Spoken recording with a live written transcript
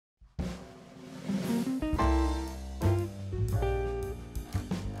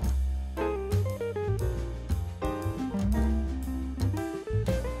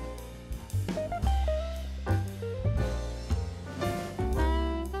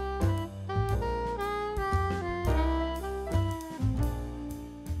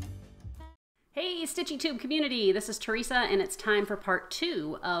StitchyTube community, this is Teresa and it's time for part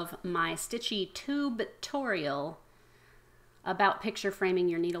 2 of my StitchyTube-torial about picture framing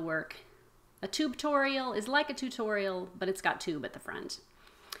your needlework. A tube-torial is like a tutorial, but it's got tube at the front.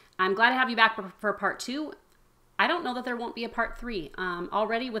 I'm glad to have you back for part 2. I don't know that there won't be a part 3.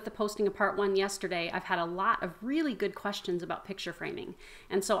 Already with the posting of part 1 yesterday, I've had a lot of really good questions about picture framing.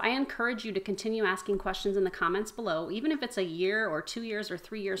 And so I encourage you to continue asking questions in the comments below, even if it's a year or 2 years or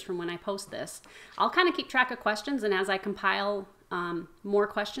 3 years from when I post this. I'll kind of keep track of questions, and as I compile more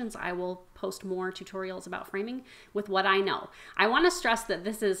questions, I will post more tutorials about framing with what I know. I want to stress that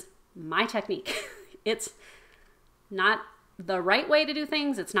this is my technique. It's not the right way to do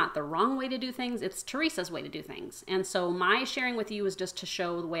things. It's not the wrong way to do things. It's Teresa's way to do things. And so my sharing with you is just to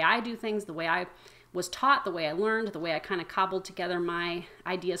show the way I do things, the way I was taught, the way I learned, the way I kind of cobbled together my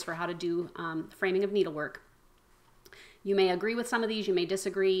ideas for how to do framing of needlework. You may agree with some of these, you may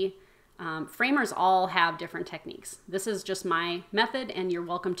disagree. Framers all have different techniques. This is just my method, and you're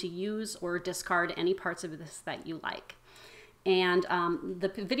welcome to use or discard any parts of this that you like. And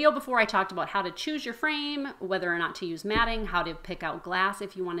the video before, I talked about how to choose your frame, whether or not to use matting, how to pick out glass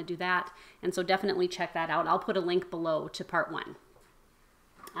if you want to do that. And so definitely check that out. I'll put a link below to part 1.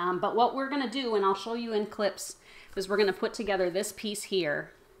 But what we're going to do, and I'll show you in clips, is we're going to put together this piece here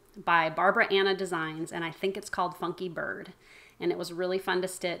by Barbara Anna Designs, and I think it's called Funky Bird. And it was really fun to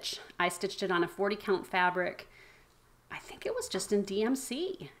stitch. I stitched it on a 40 count fabric. I think it was just in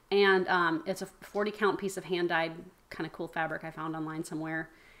DMC. And it's a 40 count piece of hand-dyed kind of cool fabric I found online somewhere.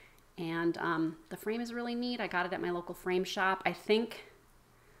 And the frame is really neat. I got it at my local frame shop. I think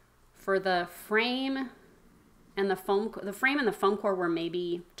for the frame and the foam core were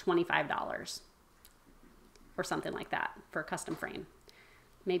maybe $25 or something like that for a custom frame.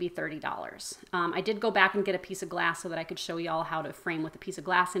 Maybe $30. I did go back and get a piece of glass so that I could show you all how to frame with a piece of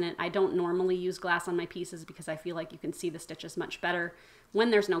glass in it. I don't normally use glass on my pieces because I feel like you can see the stitches much better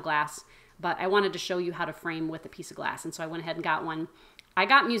when there's no glass, but I wanted to show you how to frame with a piece of glass, and so I went ahead and got one. I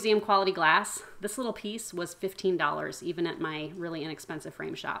got museum quality glass. This little piece was $15 even at my really inexpensive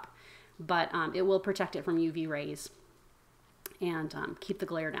frame shop, but it will protect it from UV rays and keep the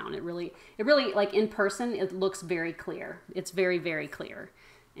glare down. It really, like in person, it looks very clear. It's very, very clear.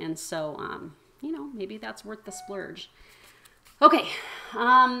 And so, you know, maybe that's worth the splurge. Okay,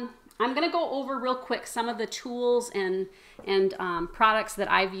 I'm going to go over real quick some of the tools and products that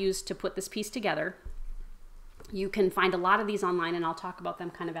I've used to put this piece together. You can find a lot of these online, and I'll talk about them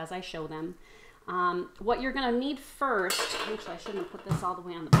kind of as I show them. What you're going to need first, actually I shouldn't have put this all the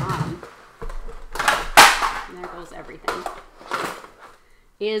way on the bottom. And there goes everything.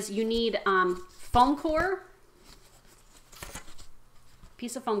 Is you need foam core,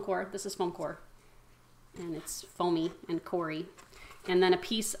 piece of foam core. This is foam core, and it's foamy and cory. And then a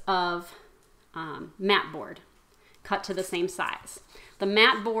piece of mat board cut to the same size. The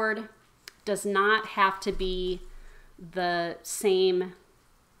mat board does not have to be the same,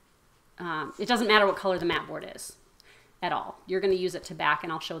 it doesn't matter what color the mat board is at all. You're going to use it to back,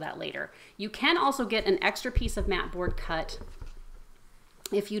 and I'll show that later. You can also get an extra piece of mat board cut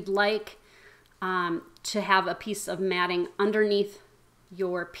if you'd like to have a piece of matting underneath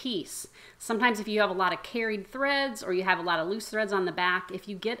your piece. Sometimes if you have a lot of carried threads or you have a lot of loose threads on the back, if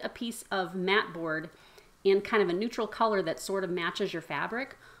you get a piece of mat board in kind of a neutral color that sort of matches your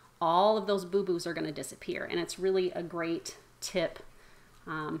fabric, all of those boo-boos are going to disappear. And it's really a great tip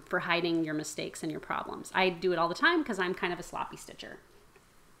for hiding your mistakes and your problems. I do it all the time because I'm kind of a sloppy stitcher.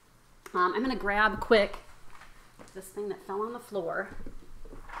 I'm going to grab quick this thing that fell on the floor,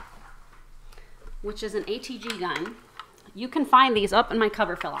 which is an ATG gun. You can find these up, and my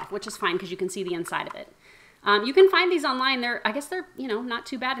cover fell off, which is fine because you can see the inside of it. You can find these online. I guess they're, you know, not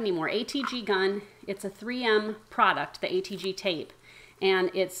too bad anymore. ATG gun. It's a 3M product, the ATG tape, and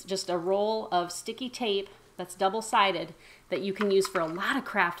it's just a roll of sticky tape that's double-sided that you can use for a lot of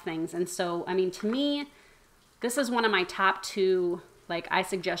craft things. And so, I mean, to me, this is one of my top 2, like, I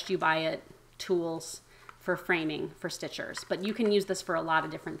suggest you buy it, tools for framing for stitchers. But you can use this for a lot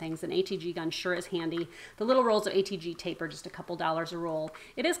of different things. An ATG gun sure is handy. The little rolls of ATG tape are just a couple dollars a roll.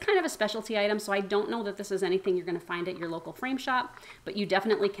 It is kind of a specialty item, so I don't know that this is anything you're going to find at your local frame shop, but you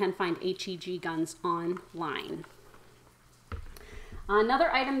definitely can find ATG guns online.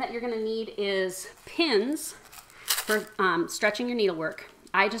 Another item that you're going to need is pins for stretching your needlework.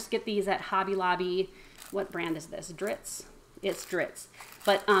 I just get these at Hobby Lobby. What brand is this? Dritz? It's Dritz.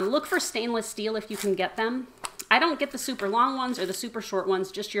 But look for stainless steel if you can get them. I don't get the super long ones or the super short ones,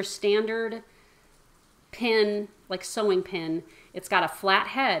 just your standard pin, like sewing pin. It's got a flat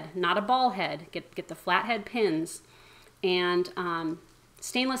head, not a ball head. Get the flat head pins. And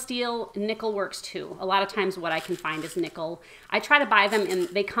Stainless steel, nickel works too. A lot of times what I can find is nickel. I try to buy them, and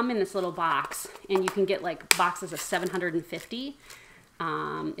they come in this little box, and you can get like boxes of 750.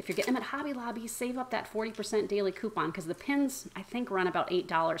 If you're getting them at Hobby Lobby, save up that 40% daily coupon, because the pins, I think, run about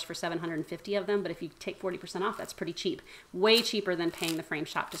 $8 for 750 of them, but if you take 40% off, that's pretty cheap. Way cheaper than paying the frame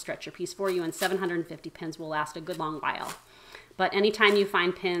shop to stretch your piece for you, and 750 pins will last a good long while. But anytime you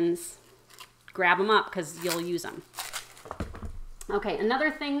find pins, grab them up, because you'll use them. Okay,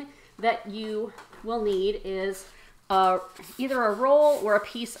 another thing that you will need is either a roll or a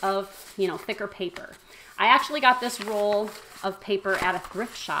piece of, thicker paper. I actually got this roll of paper at a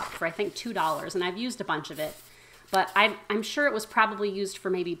thrift shop for, I think, $2, and I've used a bunch of it. But I'm sure it was probably used for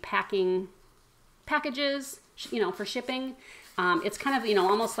maybe packing packages, for shipping. It's kind of,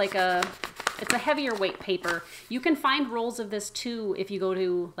 almost like it's a heavier weight paper. You can find rolls of this too if you go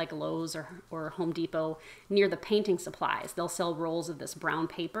to like Lowe's or Home Depot near the painting supplies. They'll sell rolls of this brown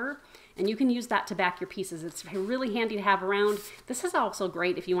paper, and you can use that to back your pieces. It's really handy to have around. This is also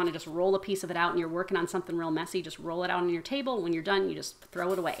great if you want to just roll a piece of it out and you're working on something real messy. Just roll it out on your table. When you're done, you just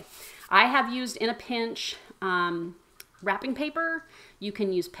throw it away. I have used, in a pinch, wrapping paper. You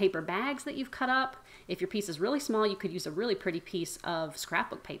can use paper bags that you've cut up. If your piece is really small, you could use a really pretty piece of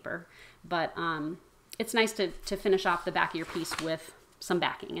scrapbook paper. But it's nice to finish off the back of your piece with some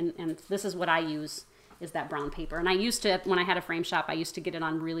backing. And this is what I use, is that brown paper. And I used to, when I had a frame shop, I used to get it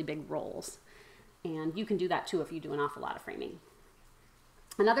on really big rolls. And you can do that too if you do an awful lot of framing.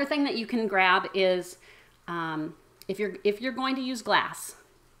 Another thing that you can grab is if you're going to use glass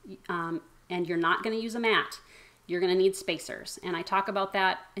and you're not going to use a mat, you're going to need spacers. And I talk about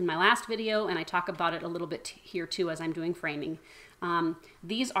that in my last video, and I talk about it a little bit here too as I'm doing framing.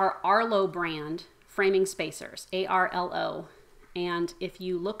 These are Arlo brand framing spacers, A-R-L-O. And if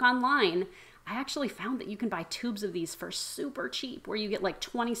you look online, I actually found that you can buy tubes of these for super cheap, where you get like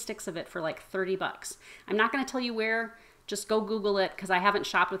 20 sticks of it for like 30 bucks. I'm not going to tell you where, just go Google it, because I haven't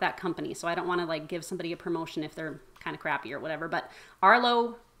shopped with that company, so I don't want to like give somebody a promotion if they're kind of crappy or whatever. But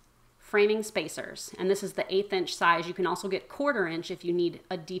Arlo framing spacers, and this is the 1/8 inch size. You can also get 1/4 inch if you need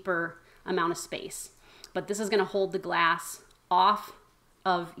a deeper amount of space. But this is going to hold the glass off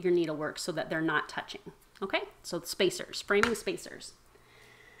of your needlework so that they're not touching. Okay, so spacers, framing spacers.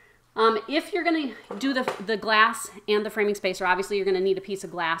 If you're going to do the glass and the framing spacer, obviously you're going to need a piece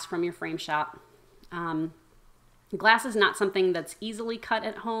of glass from your frame shop. Glass is not something that's easily cut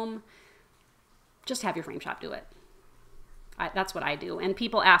at home. Just have your frame shop do it. That's what I do. And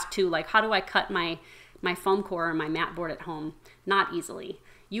people ask too, like, how do I cut my foam core or my mat board at home? Not easily.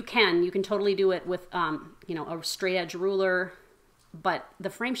 You can totally do it with, a straight edge ruler, but the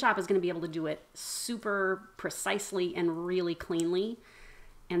frame shop is going to be able to do it super precisely and really cleanly.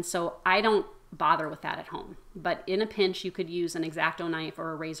 And so I don't bother with that at home. But in a pinch, you could use an X-Acto knife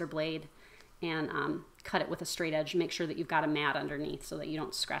or a razor blade and cut it with a straight edge. Make sure that you've got a mat underneath so that you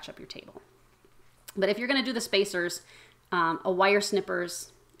don't scratch up your table. But if you're going to do the spacers, a wire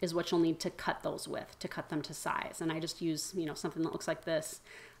snippers is what you'll need to cut those with, to cut them to size. And I just use, something that looks like this.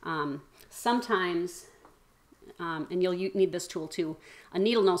 Sometimes, and you'll need this tool too, a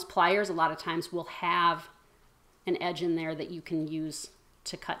needle nose pliers a lot of times will have an edge in there that you can use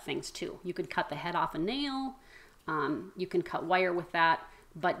to cut things too. You could cut the head off a nail, you can cut wire with that,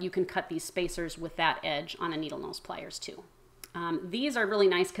 but you can cut these spacers with that edge on a needle nose pliers too. These are really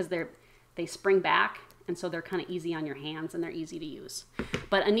nice because they spring back, and so they're kind of easy on your hands and they're easy to use.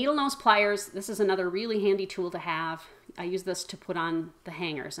 But a needle nose pliers, this is another really handy tool to have. I use this to put on the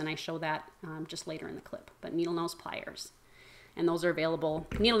hangers, and I show that just later in the clip. But needle nose pliers, and those are available.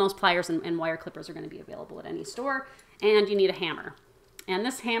 Needle nose pliers and wire clippers are going to be available at any store. And you need a hammer. And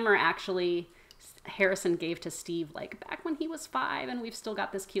this hammer actually Harrison gave to Steve like back when he was 5, and we've still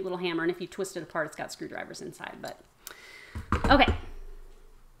got this cute little hammer. And if you twist it apart, it's got screwdrivers inside. But okay.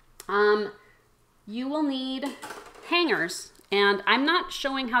 You will need hangers, and I'm not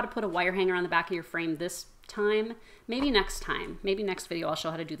showing how to put a wire hanger on the back of your frame this time. Maybe next time. Maybe next video I'll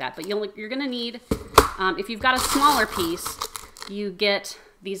show how to do that. But you're going to need, if you've got a smaller piece, you get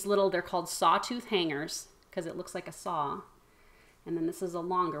these little, they're called sawtooth hangers because it looks like a saw. And then this is a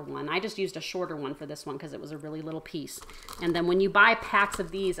longer one. I just used a shorter one for this one because it was a really little piece. And then when you buy packs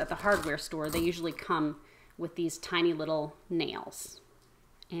of these at the hardware store, they usually come with these tiny little nails.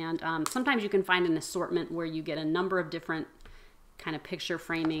 And sometimes you can find an assortment where you get a number of different kind of picture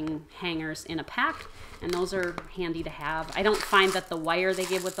framing hangers in a pack, and those are handy to have. I don't find that the wire they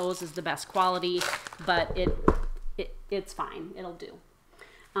give with those is the best quality, but it's fine. It'll do.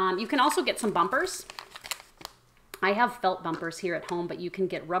 You can also get some bumpers. I have felt bumpers here at home, but you can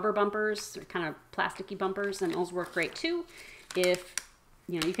get rubber bumpers, or kind of plasticky bumpers, and those work great too. If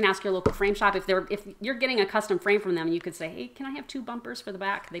you know, you can ask your local frame shop if you're getting a custom frame from them. You could say, hey, can I have 2 bumpers for the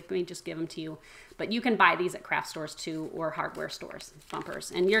back? They may just give them to you, but you can buy these at craft stores too, or hardware stores,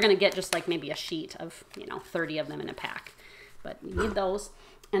 bumpers, and you're going to get just like maybe a sheet of, you know, 30 of them in a pack. But you need those.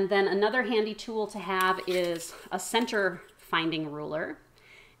 And then another handy tool to have is a center finding ruler.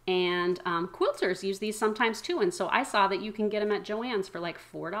 And quilters use these sometimes too. And so I saw that you can get them at Joann's for like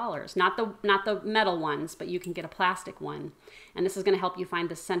 $4. Not the metal ones, but you can get a plastic one. And this is going to help you find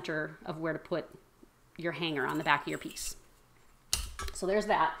the center of where to put your hanger on the back of your piece. So there's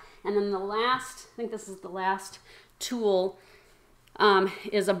that. And then the last, I think this is the last tool,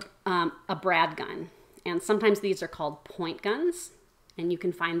 is a brad gun. And sometimes these are called point guns. And you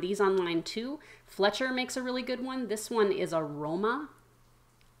can find these online too. Fletcher makes a really good one. This one is a Roma.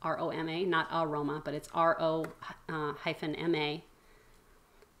 R-O-M-A, not aroma, but it's R-O-hyphen-M-A.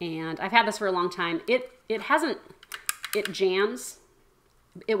 And I've had this for a long time. It jams.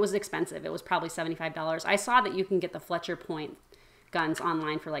 It was expensive. It was probably $75. I saw that you can get the Fletcher point guns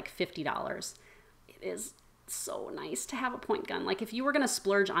online for like $50. It is so nice to have a point gun. Like if you were going to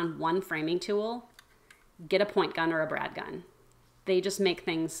splurge on one framing tool, get a point gun or a brad gun. They just make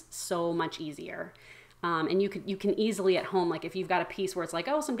things so much easier. And you can easily at home, like if you've got a piece where it's like,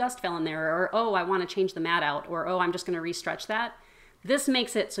 oh, some dust fell in there, or oh, I want to change the mat out, or oh, I'm just going to restretch that. This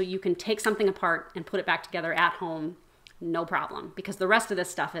makes it so you can take something apart and put it back together at home, no problem, because the rest of this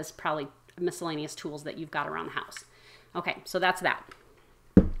stuff is probably miscellaneous tools that you've got around the house. Okay, so that's that.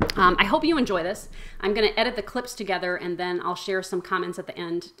 I hope you enjoy this. I'm going to edit the clips together, and then I'll share some comments at the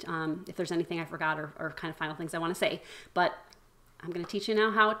end if there's anything I forgot or kind of final things I want to say. But I'm going to teach you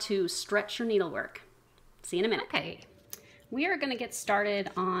now how to stretch your needlework. See you in a minute. Okay, we are going to get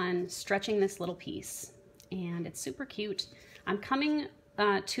started on stretching this little piece, and it's super cute. I'm coming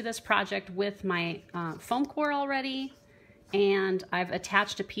to this project with my foam core already, and I've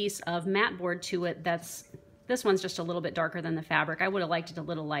attached a piece of mat board to it. This one's just a little bit darker than the fabric. I would have liked it a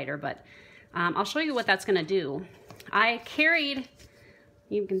little lighter, but I'll show you what that's going to do. I carried,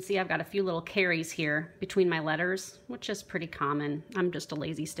 you can see I've got a few little carries here between my letters, which is pretty common. I'm just a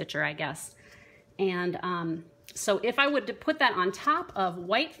lazy stitcher, I guess. And so if I would put that on top of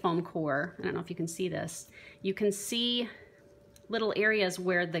white foam core, I don't know if you can see this, you can see little areas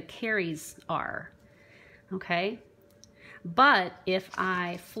where the carries are, okay? But if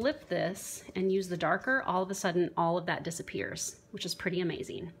I flip this and use the darker, all of a sudden all of that disappears, which is pretty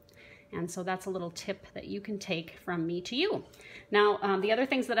amazing. And so that's a little tip that you can take from me to you. Now, the other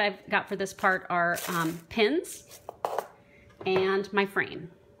things that I've got for this part are pins and my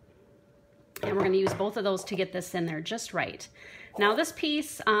frame. And we're going to use both of those to get this in there just right. Now this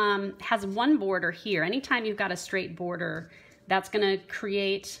piece has one border here. Anytime you've got a straight border, that's going to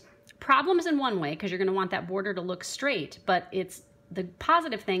create problems in one way because you're going to want that border to look straight, but the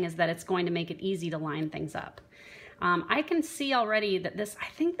positive thing is that it's going to make it easy to line things up. I can see already that I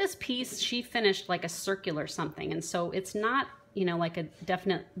think this piece, she finished like a circular something, and so it's not, you know, like a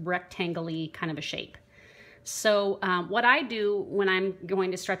definite rectangle-y kind of a shape. So what I do when I'm going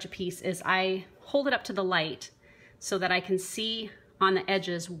to stretch a piece is I hold it up to the light so that I can see on the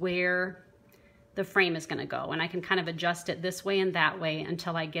edges where the frame is going to go, and I can kind of adjust it this way and that way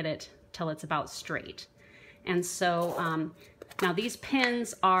until I get it till it's about straight. And so now these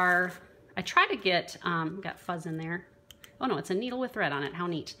pins are, I try to get, got fuzz in there. Oh no, it's a needle with thread on it. How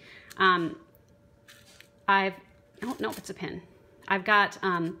neat. Oh no, it's a pin. I've got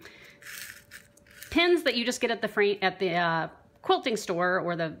pins that you just get at the quilting store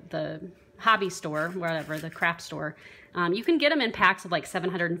or the hobby store, wherever, the craft store. You can get them in packs of like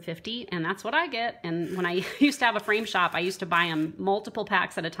 750, and that's what I get. And when I used to have a frame shop, I used to buy them multiple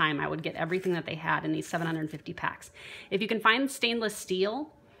packs at a time. I would get everything that they had in these 750 packs. If you can find stainless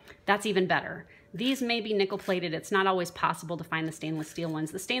steel, that's even better. These may be nickel plated. It's not always possible to find the stainless steel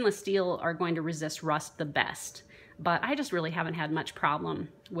ones. The stainless steel are going to resist rust the best, but I just really haven't had much problem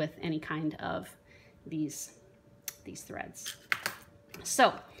with any kind of these threads.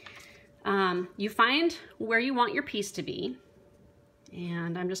 So you find where you want your piece to be,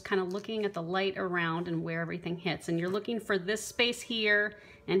 and I'm just kind of looking at the light around and where everything hits, and you're looking for this space here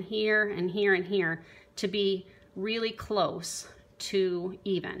and here and here and here to be really close to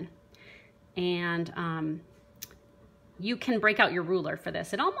even. And you can break out your ruler for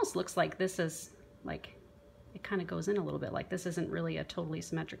this. It almost looks like this is like, it kind of goes in a little bit like this isn't really a totally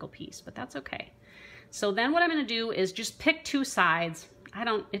symmetrical piece, but that's okay. So then what I'm going to do is just pick two sides.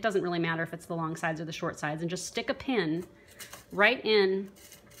 It doesn't really matter if it's the long sides or the short sides, and just stick a pin right in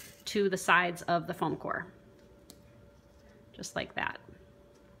to the sides of the foam core. Just like that.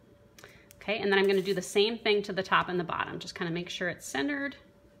 Okay, and then I'm gonna do the same thing to the top and the bottom. Just kind of make sure it's centered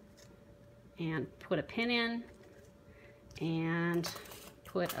and put a pin in and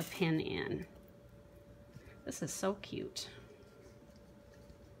put a pin in. This is so cute.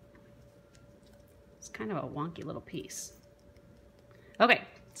 It's kind of a wonky little piece. Okay,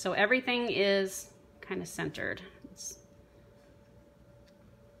 so everything is kind of centered.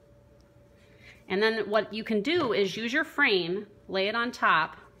 And then what you can do is use your frame, lay it on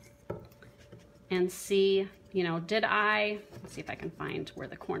top, and see, you know, let's see if I can find where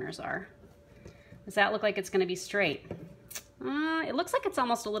the corners are. Does that look like it's gonna be straight? It looks like it's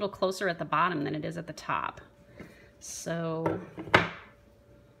almost a little closer at the bottom than it is at the top. So,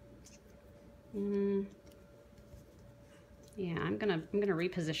 yeah, I'm gonna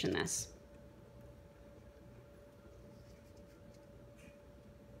reposition this.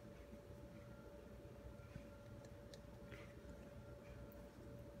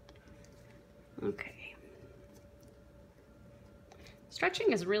 Okay.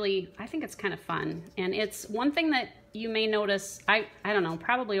 Stretching is really, I think it's kind of fun. And it's one thing that you may notice, I don't know,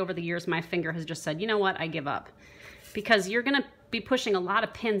 probably over the years my finger has just said, you know what, I give up. Because you're gonna be pushing a lot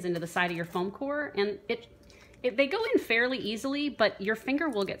of pins into the side of your foam core, and they go in fairly easily, but your finger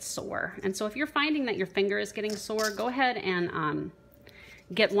will get sore. And so if you're finding that your finger is getting sore, go ahead and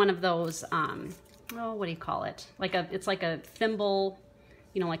get one of those, oh, what do you call it? It's like a thimble,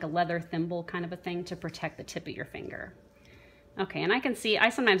 you know, like a leather thimble kind of a thing to protect the tip of your finger. Okay, and I can see, I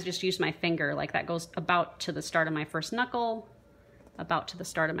sometimes just use my finger, like that goes about to the start of my first knuckle, about to the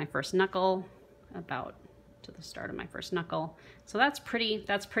start of my first knuckle, about to the start of my first knuckle. So that's pretty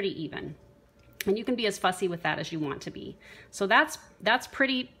even. And you can be as fussy with that as you want to be. So that's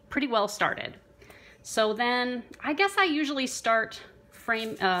pretty well started. So then I guess I usually start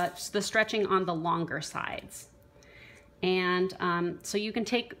the stretching on the longer sides. And so you can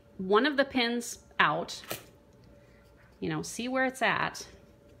take one of the pins out, you know, see where it's at.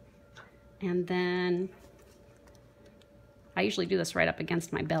 And then I usually do this right up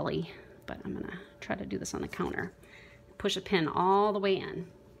against my belly, but I'm gonna try to do this on the counter. Push a pin all the way in,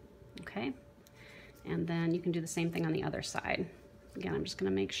 okay? And then you can do the same thing on the other side. Again, I'm just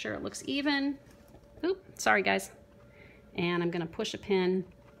gonna make sure it looks even. Oop, sorry guys. And I'm gonna push a pin.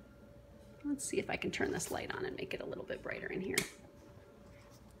 Let's see if I can turn this light on and make it a little bit brighter in here.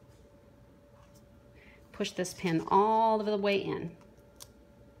 Push this pin all the way in.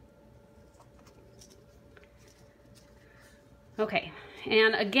 Okay,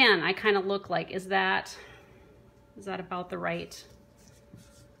 and again, I kind of look like, is that about the right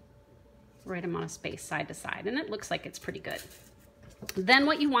amount of space side to side? And it looks like it's pretty good. Then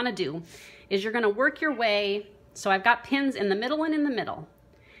what you want to do is you're going to work your way. So I've got pins in the middle and in the middle.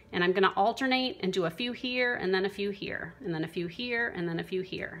 And I'm going to alternate and do a few here and then a few here and then a few here and then a few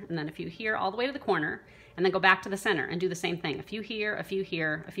here and then a few here all the way to the corner, and then go back to the center and do the same thing. A few here, a few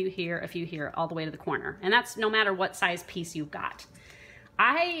here, a few here, a few here, all the way to the corner. And that's no matter what size piece you've got.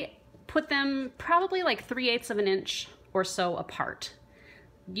 I put them probably like 3/8 of an inch or so apart.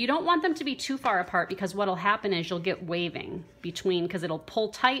 You don't want them to be too far apart, because what'll happen is you'll get waving between, because it'll pull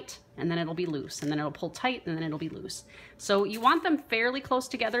tight and then it'll be loose, and then it'll pull tight and then it'll be loose. So you want them fairly close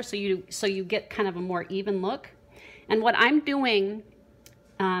together so you get kind of a more even look. And what I'm doing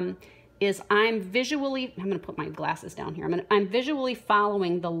is I'm gonna put my glasses down here. I'm visually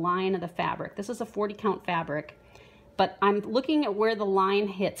following the line of the fabric. This is a 40 count fabric, but I'm looking at where the line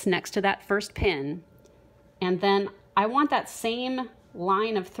hits next to that first pin, and then I want that same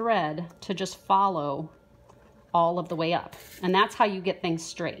line of thread to just follow all of the way up. And that's how you get things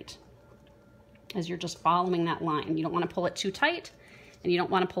straight, as you're just following that line. You don't want to pull it too tight and you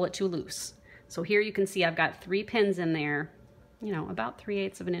don't want to pull it too loose. So here you can see I've got 3 pins in there, you know, about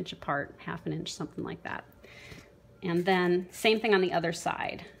 3/8 of an inch apart, 1/2 an inch, something like that. And then same thing on the other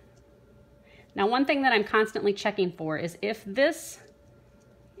side. Now, one thing that I'm constantly checking for is is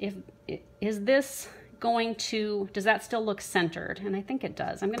this going to, does that still look centered? And I think it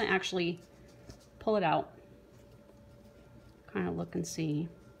does. I'm going to actually pull it out, kind of look and see.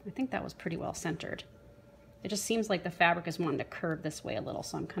 I think that was pretty well centered. It just seems like the fabric is wanting to curve this way a little,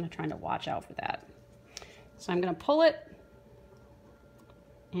 so I'm kind of trying to watch out for that. So I'm going to pull it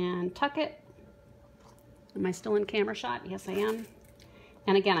and tuck it. Am I still in camera shot? Yes, I am.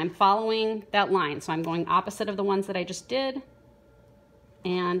 And again, I'm following that line, so I'm going opposite of the ones that I just did,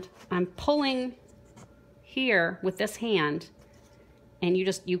 and I'm pulling here with this hand, and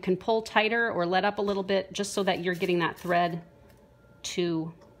you can pull tighter or let up a little bit, just so that you're getting that thread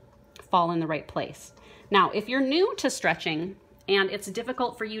to fall in the right place. Now, if you're new to stretching and it's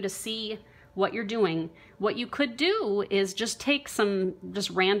difficult for you to see what you're doing. What you could do is just take some just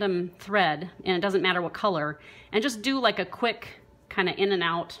random thread, and it doesn't matter what color, and just do like a quick kind of in and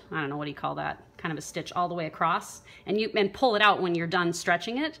out, I don't know, what do you call that, kind of a stitch all the way across, and pull it out when you're done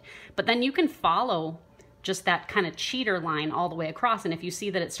stretching it. But then you can follow just that kind of cheater line all the way across, and if you see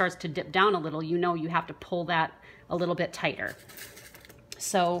that it starts to dip down a little, you know you have to pull that a little bit tighter.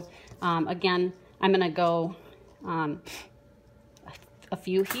 So again, I'm gonna go a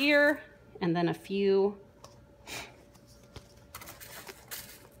few here, and then a few,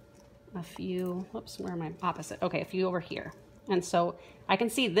 whoops, where am I? Opposite. Okay, a few over here. And so I can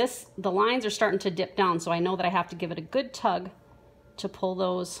see this, the lines are starting to dip down, so I know that I have to give it a good tug to pull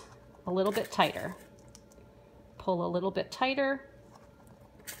those a little bit tighter. Pull a little bit tighter.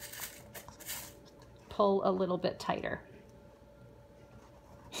 Pull a little bit tighter.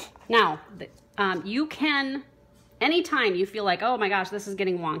 Now, you can, anytime you feel like, oh my gosh, this is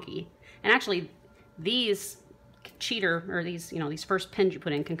getting wonky, and actually these cheater, or these, you know, these first pins you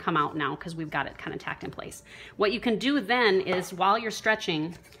put in can come out now because we've got it kind of tacked in place. What you can do then is, while you're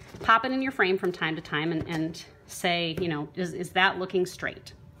stretching, pop it in your frame from time to time and say, you know, is that looking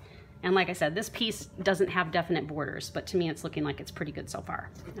straight? And like I said, this piece doesn't have definite borders, but to me it's looking like it's pretty good so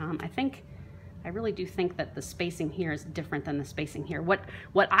far. I really do think that the spacing here is different than the spacing here. What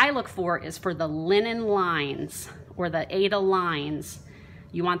I look for is for the linen lines, or the Ada lines.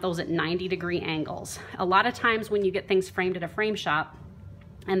 You want those at 90-degree angles. A lot of times when you get things framed at a frame shop,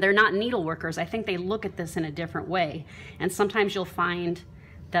 and they're not needleworkers, I think they look at this in a different way. And sometimes you'll find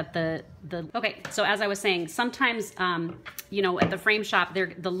that okay, so as I was saying, sometimes, you know, at the frame shop,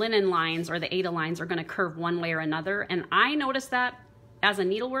 the linen lines or the Ada lines are gonna curve one way or another. And I notice that as a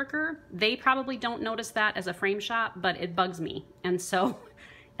needleworker. They probably don't notice that as a frame shop, but it bugs me. And so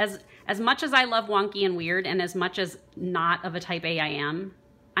as much as I love wonky and weird, and as much as not of a type A I am,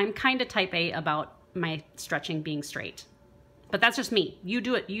 I'm kind of type A about my stretching being straight. But that's just me. You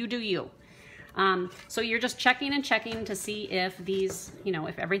do it, you do you. So you're just checking and checking to see if these, you know,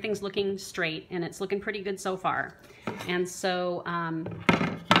 if everything's looking straight, and it's looking pretty good so far. And so I'm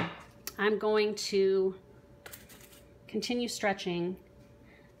going to continue stretching,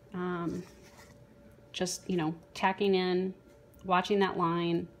 just, you know, tacking in, watching that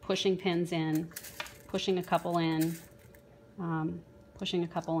line, pushing pins in, pushing a couple in, pushing a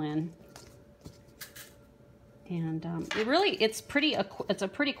couple in. And it's a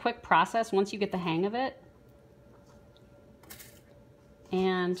pretty quick process once you get the hang of it.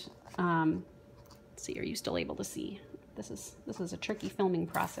 And let's see, are you still able to see? This is a tricky filming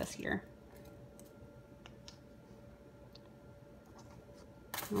process here.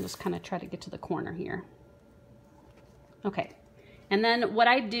 I'll just kind of try to get to the corner here. Okay. And then what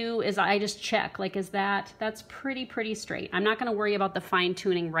I do is I just check, like, that's pretty straight. I'm not going to worry about the fine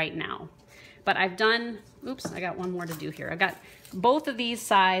tuning right now. But I've done, oops, I got one more to do here. I got both of these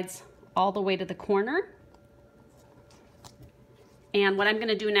sides all the way to the corner. And what I'm going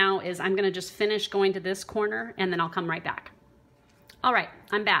to do now is I'm going to just finish going to this corner, and then I'll come right back. All right,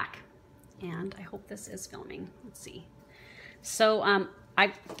 I'm back. And I hope this is filming. Let's see. So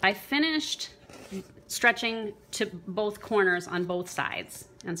I finished stretching to both corners on both sides.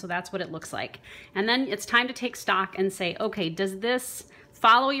 And so that's what it looks like. And then it's time to take stock and say, okay, does this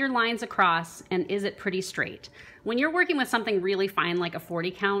follow your lines across, and is it pretty straight? When you're working with something really fine like a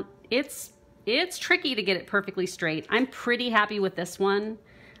 40 count, it's tricky to get it perfectly straight. I'm pretty happy with this one.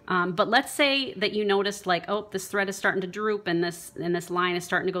 But let's say that you noticed, like, oh, this thread is starting to droop, and this line is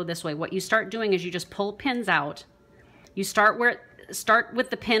starting to go this way. What you start doing is you just pull pins out. You start with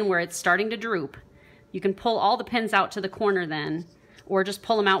the pin where it's starting to droop. You can pull all the pins out to the corner then, or just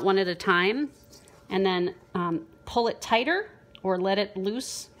pull them out one at a time, and then pull it tighter or let it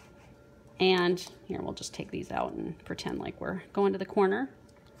loose. And here, we'll just take these out and pretend like we're going to the corner.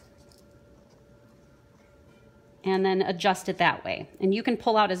 And then adjust it that way. And you can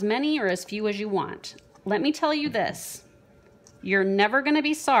pull out as many or as few as you want. Let me tell you this, you're never gonna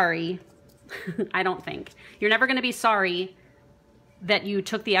be sorry, I don't think. You're never gonna be sorry that you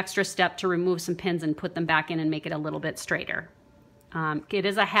took the extra step to remove some pins and put them back in and make it a little bit straighter. It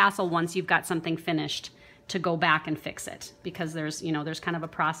is a hassle once you've got something finished to go back and fix it, because there's kind of a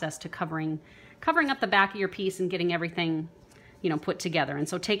process to covering up the back of your piece and getting everything, put together. And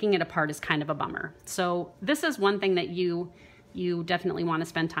so taking it apart is kind of a bummer. So this is one thing that you definitely want to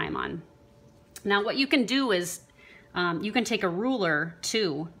spend time on. Now, what you can do is you can take a ruler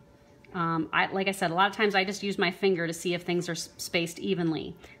too. Like I said, a lot of times I just use my finger to see if things are spaced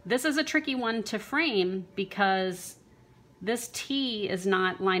evenly. This is a tricky one to frame because this T is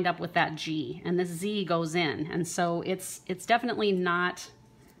not lined up with that G, and this Z goes in. And so it's definitely not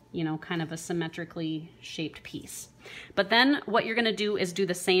you know, kind of a symmetrically shaped piece. But then what you're gonna do is do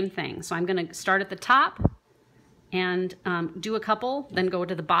the same thing. So I'm gonna start at the top and do a couple, then go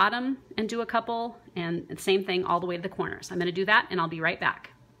to the bottom and do a couple, and the same thing all the way to the corners. I'm gonna do that and I'll be right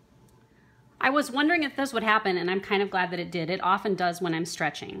back. I was wondering if this would happen, and I'm kind of glad that it did. It often does when I'm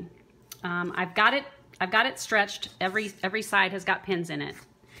stretching. I've got it stretched. Every side has got pins in it,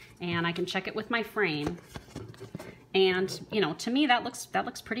 and I can check it with my frame. And you know, to me that looks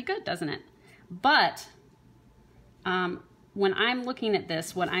pretty good, doesn't it? But when I'm looking at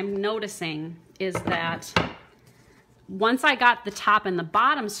this, what I'm noticing is that once I got the top and the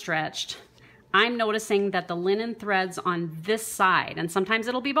bottom stretched, I'm noticing that the linen threads on this side, and sometimes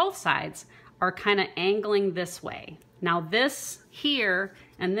it'll be both sides, are kind of angling this way. Now this here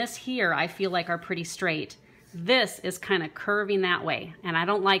and this here I feel like are pretty straight. This is kind of curving that way, and I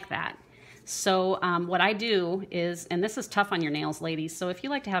don't like that. So what I do is, and this is tough on your nails, ladies, so if you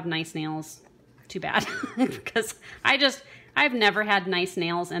like to have nice nails, too bad. Because I've never had nice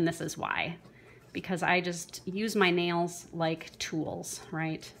nails, and this is why. Because I just use my nails like tools,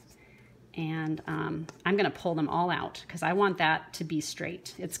 right? And I'm gonna pull them all out because I want that to be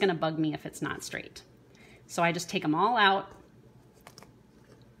straight. It's gonna bug me if it's not straight. So I just take them all out,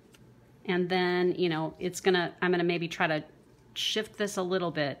 and then, you know, I'm gonna maybe try to shift this a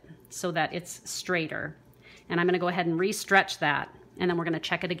little bit so that it's straighter. And I'm gonna go ahead and re-stretch that, and then we're gonna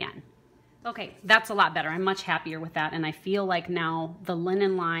check it again. Okay, that's a lot better. I'm much happier with that, and I feel like now the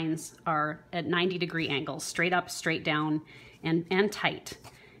linen lines are at 90-degree angles, straight up, straight down, and tight.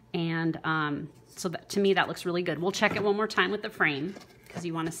 And so that, to me, that looks really good. We'll check it one more time with the frame because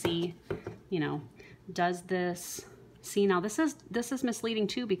you want to see, you know, does this, see, now this is misleading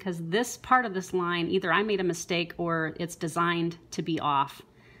too, because this part of this line, either I made a mistake or it's designed to be off.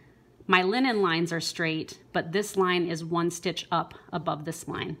 My linen lines are straight, but this line is one stitch up above this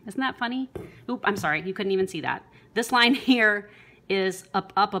line. Isn't that funny? Oop, I'm sorry, you couldn't even see that. This line here is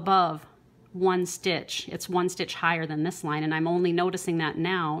up above one stitch. It's one stitch higher than this line, and I'm only noticing that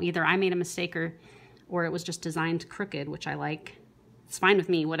now. Either I made a mistake or it was just designed crooked, which I like. It's fine with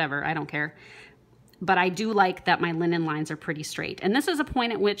me, whatever, I don't care. But I do like that my linen lines are pretty straight. And this is a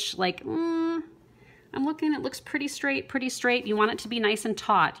point at which, like, I'm looking, it looks pretty straight. You want it to be nice and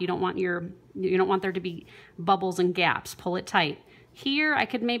taut. You don't want there to be bubbles and gaps. Pull it tight. Here, I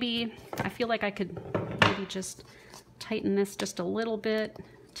feel like I could maybe just tighten this just a little bit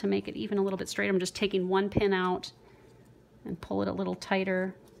to make it even a little bit straighter. I'm just taking one pin out and pull it a little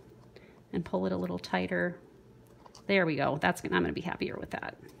tighter and pull it a little tighter. There we go. I'm going to be happier with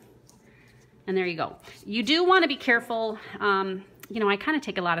that. And there you go. You do want to be careful. You know, I kind of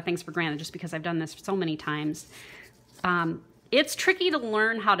take a lot of things for granted just because I've done this so many times. It's tricky to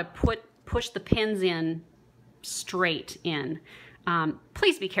learn how to push the pins in straight in.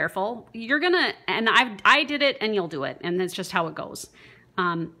 Please be careful. You're gonna, and I did it and you'll do it, and that's just how it goes.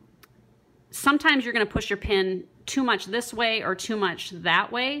 Sometimes you're gonna push your pin too much this way or too much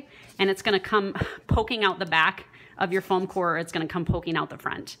that way, and it's gonna come poking out the back of your foam core, or it's gonna come poking out the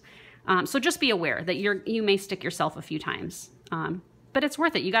front. So just be aware that you may stick yourself a few times, but it's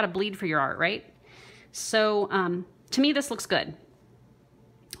worth it. You gotta bleed for your art, right? So to me, this looks good.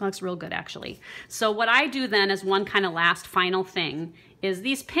 It looks real good, actually. So what I do then as one kind of last final thing is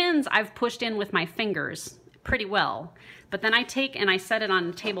these pins I've pushed in with my fingers pretty well, but then I take and I set it on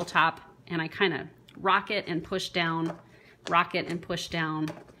the tabletop and I kind of rock it and push down, rock it and push down,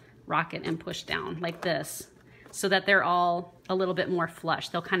 rock it and push down like this, so that they're all a little bit more flush.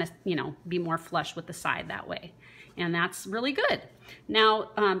 They'll kind of, you know, be more flush with the side that way. And that's really good.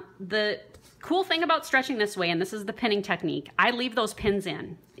 Now, the cool thing about stretching this way, and this is the pinning technique, I leave those pins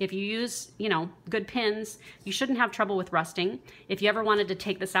in. If you use, you know, good pins, you shouldn't have trouble with rusting. If you ever wanted to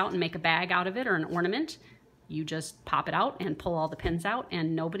take this out and make a bag out of it or an ornament, you just pop it out and pull all the pins out,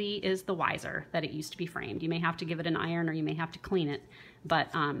 and nobody is the wiser that it used to be framed. You may have to give it an iron or you may have to clean it,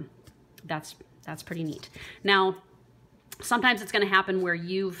 but that's pretty neat. Now, sometimes it's going to happen where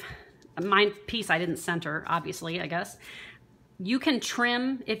my piece I didn't center, obviously, I guess. You can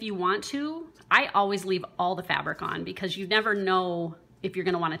trim if you want to. I always leave all the fabric on because you never know if you're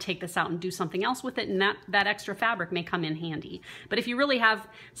going to want to take this out and do something else with it, and that extra fabric may come in handy. But if you really have,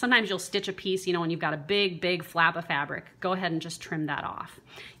 sometimes you'll stitch a piece, you know, and you've got a big flap of fabric, go ahead and just trim that off.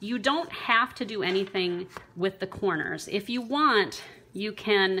 You don't have to do anything with the corners. If you want, you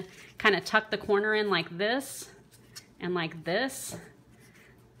can kind of tuck the corner in like this and like this,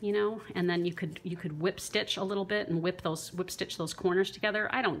 you know, and then you could whip stitch a little bit and whip stitch those corners together.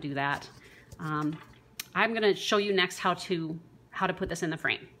 I don't do that. I'm going to show you next how to put this in the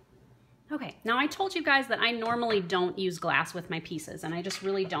frame. Okay, now I told you guys that I normally don't use glass with my pieces, and I just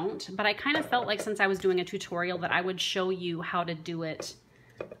really don't, but I kind of felt like since I was doing a tutorial that I would show you how to do it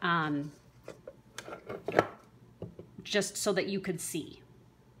just so that you could see.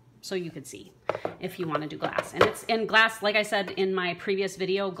 So you could see if you want to do glass. And it's in glass, like I said in my previous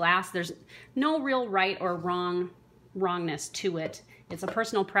video, glass, there's no real right or wrongness to it. It's a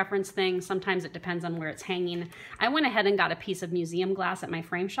personal preference thing. Sometimes it depends on where it's hanging. I went ahead and got a piece of museum glass at my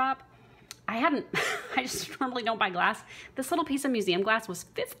frame shop. I just normally don't buy glass. This little piece of museum glass was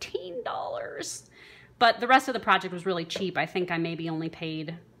 $15, but the rest of the project was really cheap. I think I maybe only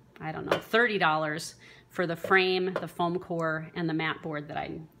paid, I don't know, $30 for the frame, the foam core, and the mat board that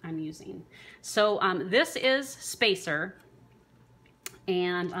I'm using. So this is spacer,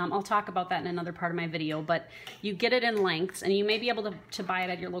 and I'll talk about that in another part of my video, but you get it in lengths, and you may be able to buy it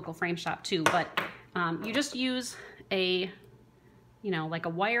at your local frame shop too, but you just use a, you know, like a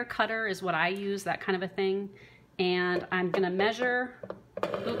wire cutter is what I use, that kind of a thing. And I'm gonna measure,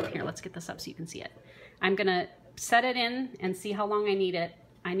 here, let's get this up so you can see it. I'm gonna set it in and see how long I need it.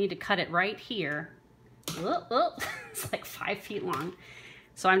 I need to cut it right here. It's like 5 feet long.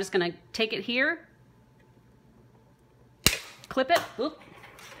 So I'm just gonna take it here, clip it,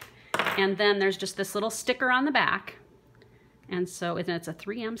 and then there's just this little sticker on the back. And so it's a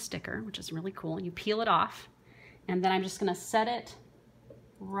 3M sticker, which is really cool. You peel it off, and then I'm just gonna set it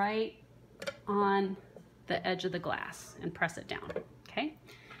right on the edge of the glass and press it down, okay?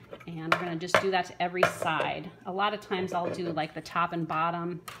 And we're gonna just do that to every side. A lot of times I'll do like the top and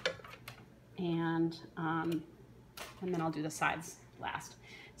bottom, and then I'll do the sides last.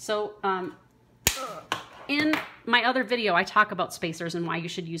 So in my other video, I talk about spacers and why you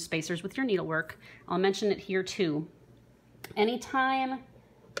should use spacers with your needlework. I'll mention it here too. Anytime,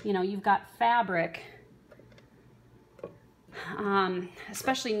 you know, you've got fabric,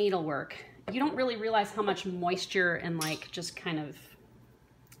 especially needlework, you don't really realize how much moisture and like just kind of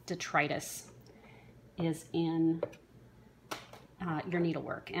detritus is in your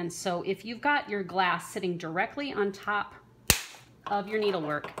needlework. And so if you've got your glass sitting directly on top of your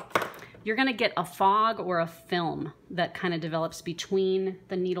needlework, you're gonna get a fog or a film that kind of develops between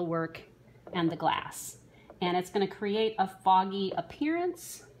the needlework and the glass. And it's gonna create a foggy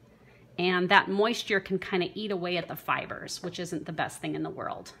appearance, and that moisture can kind of eat away at the fibers, which isn't the best thing in the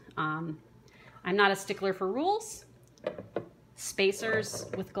world. I'm not a stickler for rules. Spacers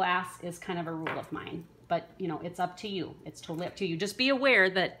with glass is kind of a rule of mine, but you know, it's up to you. It's totally up to you. Just be aware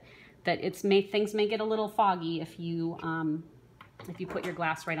that things may get a little foggy if you put your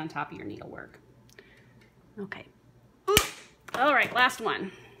glass right on top of your needlework. Okay. All right, last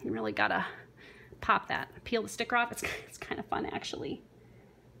one. You really gotta pop that. Peel the sticker off. It's kind of fun actually.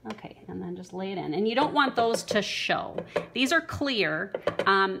 Okay, and then just lay it in. And you don't want those to show. These are clear.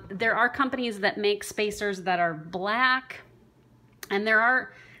 There are companies that make spacers that are black, and there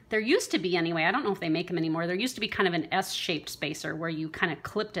used to be anyway, I don't know if they make them anymore, there used to be kind of an S-shaped spacer where you kind of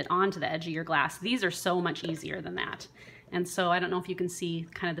clipped it onto the edge of your glass. These are so much easier than that. And so I don't know if you can see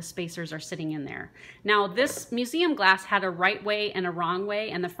kind of the spacers are sitting in there. Now this museum glass had a right way and a wrong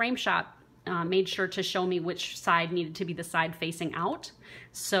way, and the frame shop made sure to show me which side needed to be the side facing out.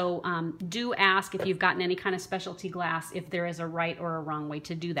 So do ask if you've gotten any kind of specialty glass if there is a right or a wrong way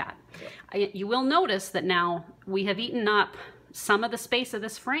to do that. You will notice that now we have eaten up some of the space of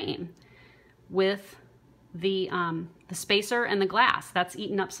this frame with the spacer and the glass. That's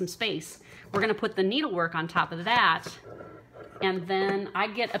eaten up some space. We're gonna put the needlework on top of that, and then I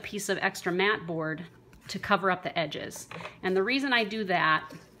get a piece of extra mat board to cover up the edges. And the reason I do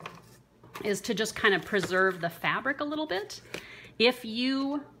that is to just kind of preserve the fabric a little bit. If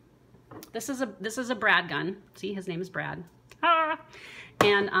you, this is a Brad gun. See, his name is Brad.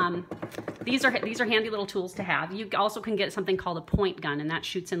 And these are handy little tools to have. You also can get something called a point gun, and that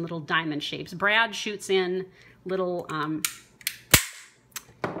shoots in little diamond shapes. Brad shoots in little,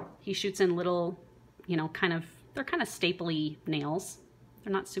 he shoots in little, you know, they're kind of stapley nails.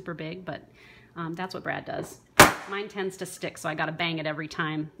 They're not super big, but that's what Brad does. Mine tends to stick, so I gotta bang it every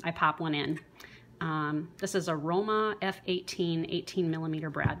time I pop one in. This is a Roma F18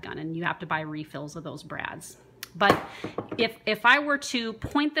 18mm Brad gun, and you have to buy refills of those Brads. But if I were to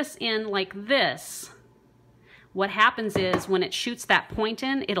point this in like this, what happens is when it shoots that point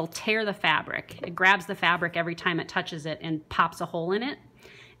in, it'll tear the fabric. It grabs the fabric every time it touches it and pops a hole in it.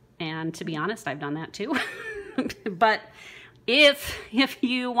 And to be honest, I've done that too. But if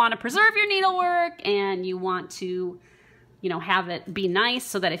you want to preserve your needlework and you want to, you know, have it be nice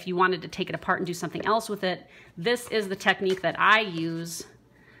so that if you wanted to take it apart and do something else with it, this is the technique that I use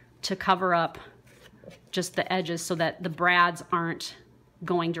to cover up just the edges so that the brads aren't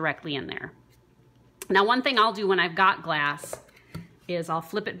going directly in there. Now, one thing I'll do when I've got glass is I'll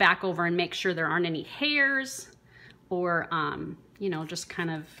flip it back over and make sure there aren't any hairs or, you know, just kind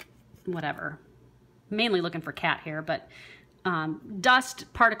of whatever. Mainly looking for cat hair, but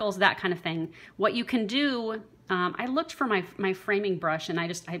dust, particles, that kind of thing. What you can do, I looked for my framing brush, and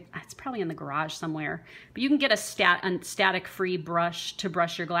it's probably in the garage somewhere, but you can get a static-free brush to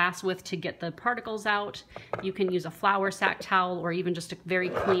brush your glass with to get the particles out. You can use a flour sack towel or even just a very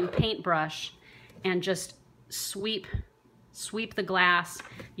clean paintbrush and just sweep the glass.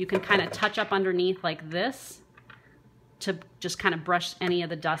 You can kind of touch up underneath like this to just kind of brush any of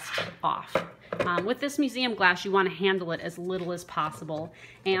the dust off. With this museum glass, you want to handle it as little as possible.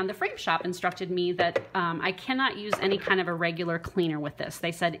 And the frame shop instructed me that I cannot use any kind of a regular cleaner with this.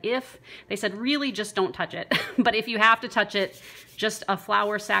 They said really just don't touch it. But if you have to touch it, just a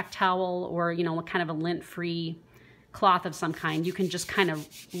flour sack towel or, you know, kind of a lint-free cloth of some kind, you can just kind of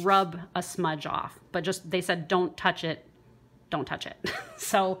rub a smudge off. But just, they said don't touch it. Don't touch it.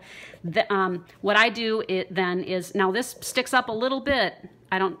 So what I do then is, now this sticks up a little bit.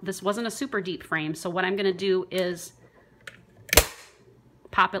 This wasn't a super deep frame. So what I'm going to do is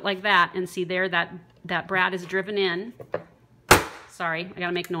pop it like that, and see there that brad is driven in. Sorry, I got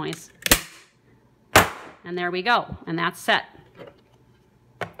to make noise. And there we go. And that's set.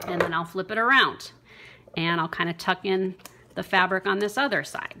 And then I'll flip it around and I'll kind of tuck in the fabric on this other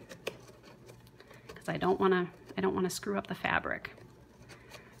side, because I don't want to screw up the fabric.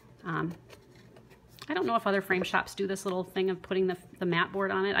 I don't know if other frame shops do this little thing of putting the mat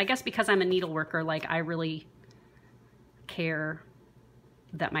board on it. I guess because I'm a needleworker, like, I really care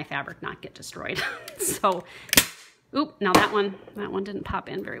that my fabric not get destroyed. So, oop, now that one didn't pop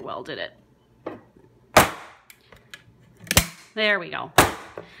in very well, did it? There we go.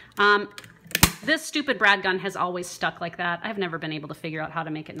 This stupid brad gun has always stuck like that. I've never been able to figure out how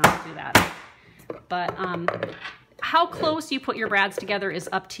to make it not do that. But how close you put your brads together is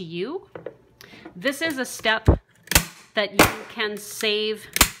up to you. This is a step that you can save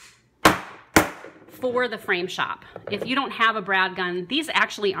for the frame shop. If you don't have a brad gun, these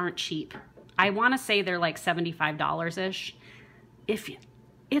actually aren't cheap. I want to say they're like $75-ish.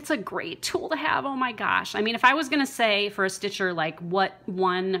 It's a great tool to have, oh my gosh. I mean, if I was going to say for a stitcher, like, what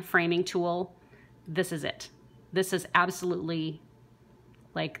one framing tool, this is it. This is absolutely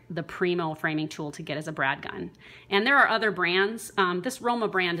like the primo framing tool to get as a brad gun. And there are other brands. This Roma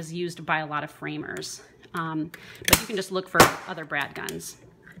brand is used by a lot of framers, but you can just look for other brad guns.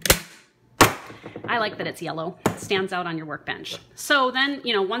 I like that it's yellow. It stands out on your workbench. So then,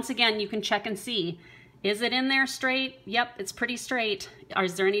 you know, once again, you can check and see, is it in there straight? Yep, it's pretty straight.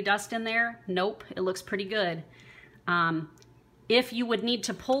 Is there any dust in there? Nope, it looks pretty good. If you would need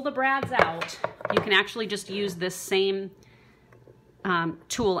to pull the brads out, you can actually just use this same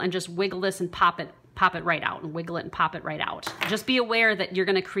tool and just wiggle this and pop it right out, and wiggle it and pop it right out. Just be aware that you're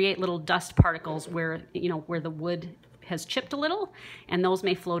going to create little dust particles where, you know, where the wood has chipped a little, and those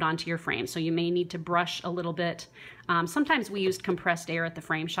may float onto your frame. So you may need to brush a little bit. Sometimes we used compressed air at the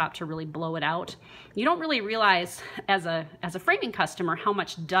frame shop to really blow it out. You don't really realize as a framing customer how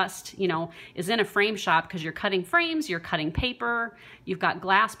much dust, you know, is in a frame shop, because you're cutting frames, you're cutting paper, you've got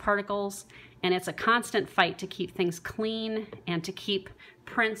glass particles, and it's a constant fight to keep things clean and to keep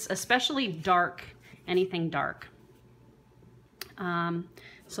prints, especially dark, anything dark.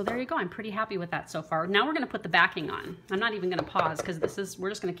 So there you go. I'm pretty happy with that so far. Now we're going to put the backing on. I'm not even going to pause, because we're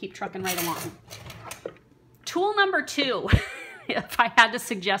just going to keep trucking right along. Tool number 2, if I had to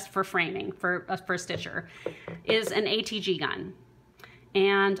suggest for framing, for a stitcher, is an ATG gun.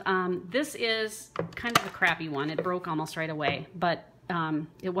 And this is kind of a crappy one. It broke almost right away, but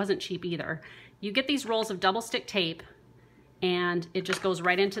it wasn't cheap either. You get these rolls of double stick tape, and it just goes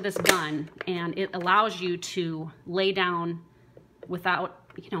right into this gun, and it allows you to lay down without,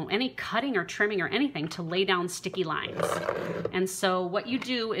 you know, any cutting or trimming or anything, to lay down sticky lines. And so what you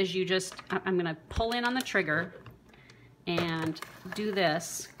do is you just, I'm going to pull in on the trigger and do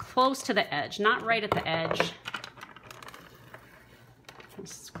this close to the edge, not right at the edge.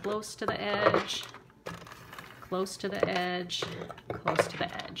 Just close to the edge, close to the edge, close to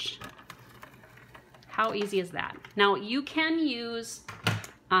the edge. How easy is that? Now you can use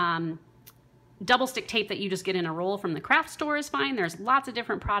double stick tape that you just get in a roll from the craft store is fine. There's lots of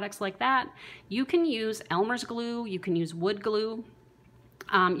different products like that. You can use Elmer's glue, you can use wood glue.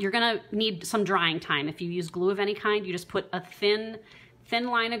 You're gonna need some drying time. If you use glue of any kind, you just put a thin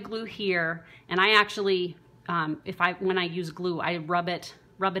line of glue here, and I actually, when I use glue, I rub it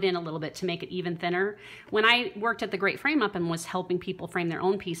rub it in a little bit to make it even thinner. When I worked at the Great Frame Up and was helping people frame their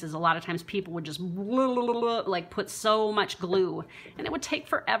own pieces, a lot of times people would just like put so much glue and it would take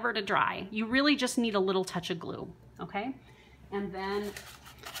forever to dry. You really just need a little touch of glue, okay? And then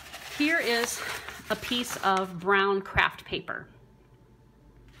here is a piece of brown craft paper.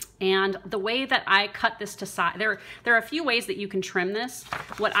 And the way that I cut this to size, there are a few ways that you can trim this.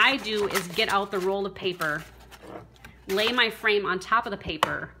 What I do is get out the roll of paper, lay my frame on top of the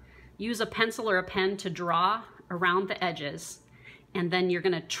paper, use a pencil or a pen to draw around the edges, and then you're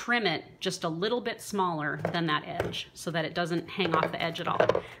gonna trim it just a little bit smaller than that edge so that it doesn't hang off the edge at all.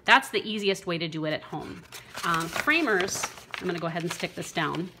 That's the easiest way to do it at home. Framers, I'm gonna go ahead and stick this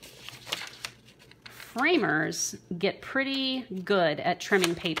down. Framers get pretty good at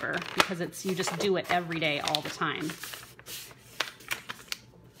trimming paper because you just do it every day all the time.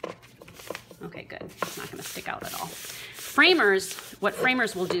 Okay, good. It's not going to stick out at all. Framers, what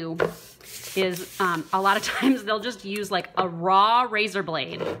framers will do is a lot of times they'll just use like a raw razor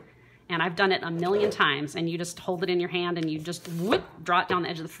blade. And I've done it a million times, and you just hold it in your hand and you just whoop, draw it down the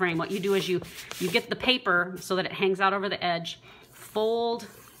edge of the frame. What you do is you get the paper so that it hangs out over the edge, fold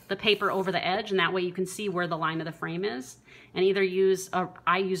the paper over the edge, and that way you can see where the line of the frame is. And either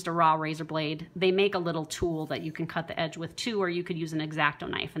I used a raw razor blade. They make a little tool that you can cut the edge with too, or you could use an X-Acto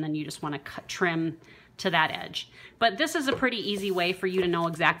knife, and then you just want to trim to that edge. But this is a pretty easy way for you to know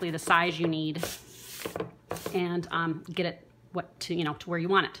exactly the size you need and get it to where you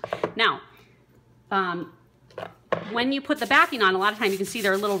want it. Now, when you put the backing on, a lot of times you can see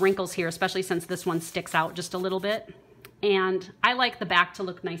there are little wrinkles here, especially since this one sticks out just a little bit. And I like the back to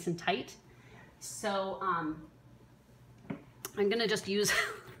look nice and tight. So I'm gonna just use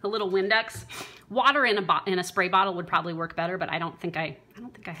a little Windex. Water in a spray bottle would probably work better, but I don't think I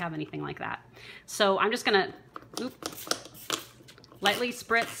have anything like that. So I'm just gonna lightly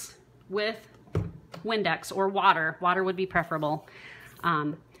spritz with Windex or water. Water would be preferable.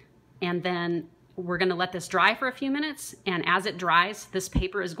 And then we're gonna let this dry for a few minutes, and as it dries, this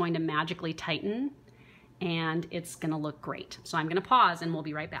paper is going to magically tighten and it's gonna look great. So I'm gonna pause and we'll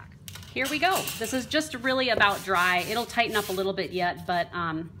be right back. Here we go. This is just really about dry. It'll tighten up a little bit yet, but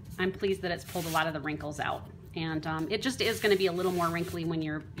I'm pleased that it's pulled a lot of the wrinkles out. And it just is gonna be a little more wrinkly when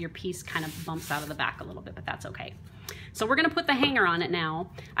your piece kind of bumps out of the back a little bit, but that's okay. So we're gonna put the hanger on it now.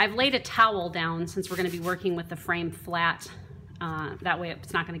 I've laid a towel down since we're gonna be working with the frame flat. That way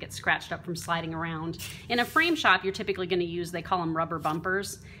it's not gonna get scratched up from sliding around. In a frame shop, you're typically gonna use, they call them rubber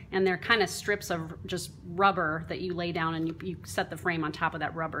bumpers, and they're kind of strips of just rubber that you lay down, and you set the frame on top of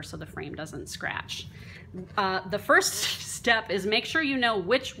that rubber so the frame doesn't scratch. The first step is make sure you know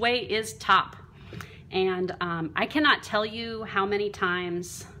which way is top. And I cannot tell you how many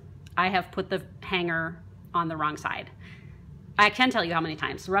times I have put the hanger on the wrong side. I can tell you how many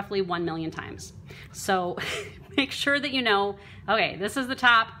times, roughly 1 million times. So make sure that you know, okay, this is the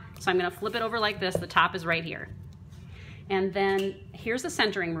top, so I'm gonna flip it over like this. The top is right here. And then here's the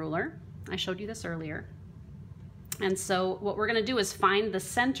centering ruler. I showed you this earlier. And so what we're gonna do is find the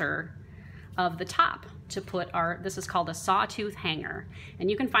center of the top to put this is called a sawtooth hanger.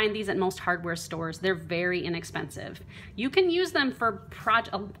 And you can find these at most hardware stores. They're very inexpensive. You can use them for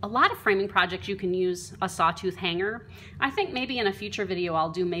a lot of framing projects. You can use a sawtooth hanger. I think maybe in a future video I'll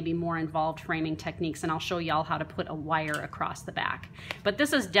do maybe more involved framing techniques, and I'll show y'all how to put a wire across the back. But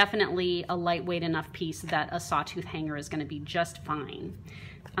this is definitely a lightweight enough piece that a sawtooth hanger is gonna be just fine.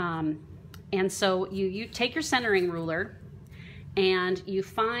 And so you take your centering ruler, and you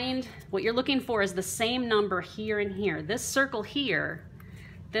find what you're looking for is the same number here and here. This circle here,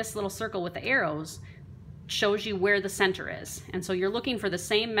 this little circle with the arrows, shows you where the center is. And so you're looking for the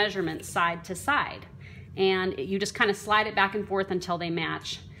same measurement side to side. And you just kind of slide it back and forth until they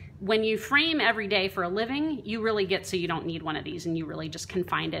match. When you frame every day for a living, you really get so you don't need one of these, and you really just can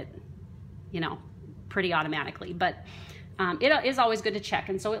find it, pretty automatically. But it is always good to check.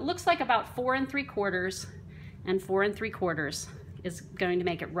 And so it looks like about 4 3/4 and 4 3/4 is going to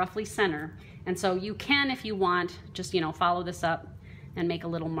make it roughly center. And so you can, if you want, just follow this up and make a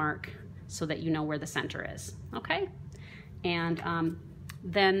little mark so that you know where the center is, okay? And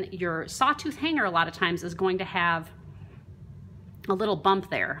then your sawtooth hanger a lot of times is going to have a little bump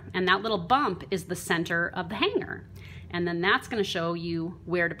there, and that little bump is the center of the hanger. And then that's gonna show you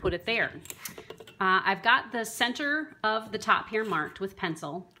where to put it there. I've got the center of the top here marked with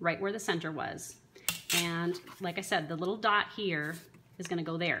pencil, right where the center was. And like I said, the little dot here is gonna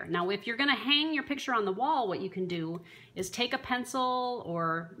go there. Now, if you're gonna hang your picture on the wall, what you can do is take a pencil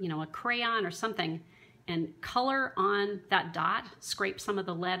or a crayon or something and color on that dot, scrape some of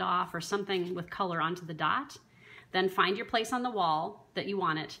the lead off or something with color onto the dot. Then find your place on the wall that you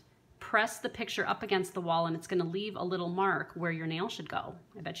want it. Press the picture up against the wall and it's going to leave a little mark where your nail should go.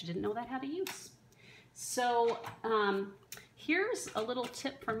 I bet you didn't know that had a use. So here's a little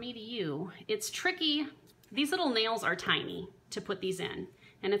tip from me to you. It's tricky. These little nails are tiny to put these in.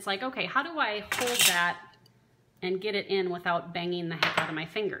 And it's like, okay, how do I hold that and get it in without banging the heck out of my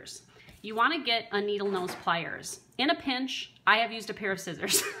fingers? You want to get a needle nose pliers. In a pinch, I have used a pair of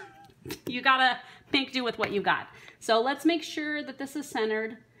scissors. You gotta make do with what you got. So let's make sure that this is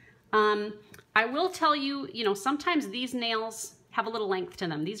centered. I will tell you, sometimes these nails have a little length to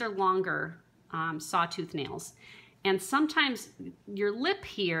them. These are longer sawtooth nails. And sometimes your lip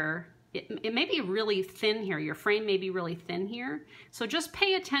here, it may be really thin here. Your frame may be really thin here. So just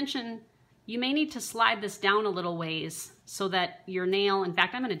pay attention. You may need to slide this down a little ways so that your nail, in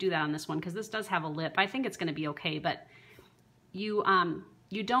fact, I'm going to do that on this one because this does have a lip. I think it's going to be okay, but you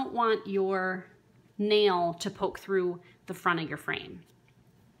don't want your nail to poke through the front of your frame.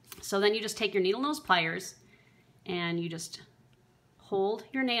 So then you just take your needle nose pliers and you just hold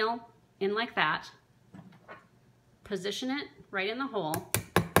your nail in like that, position it right in the hole,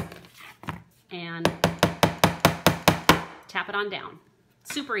 and tap it on down.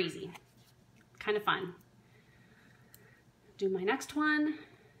 Super easy, kind of fun. Do my next one,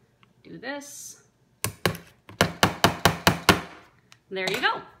 do this. There you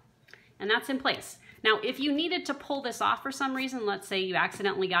go. And that's in place. Now, if you needed to pull this off for some reason, let's say you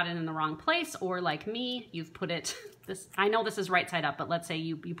accidentally got it in the wrong place, or like me, you've put it, I know this is right side up, but let's say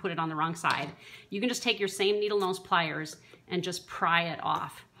you put it on the wrong side. You can just take your same needle nose pliers and just pry it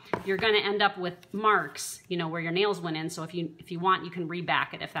off. You're gonna end up with marks, where your nails went in, so if you want, you can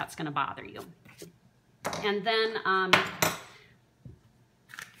reback it if that's gonna bother you. And then,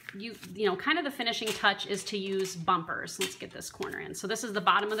 kind of the finishing touch is to use bumpers. Let's get this corner in. So this is the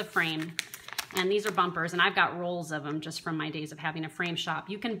bottom of the frame, and these are bumpers, and I've got rolls of them just from my days of having a frame shop.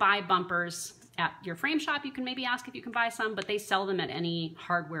 You can buy bumpers at your frame shop. You can maybe ask if you can buy some, but they sell them at any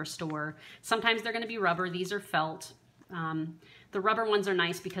hardware store. Sometimes they're gonna be rubber. These are felt. The rubber ones are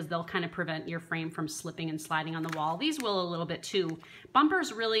nice because they'll kind of prevent your frame from slipping and sliding on the wall. These will a little bit too.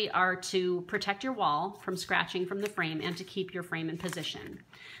 Bumpers really are to protect your wall from scratching from the frame and to keep your frame in position.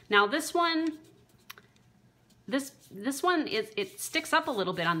 Now this one, it sticks up a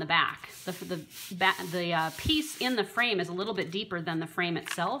little bit on the back. The piece in the frame is a little bit deeper than the frame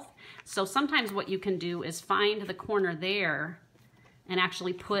itself. So sometimes what you can do is find the corner there and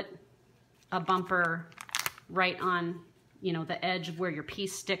actually put a bumper right on, the edge of where your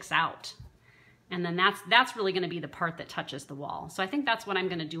piece sticks out. And then that's really gonna be the part that touches the wall. So I think that's what I'm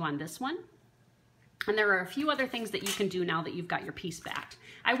gonna do on this one. And there are a few other things that you can do now that you've got your piece back.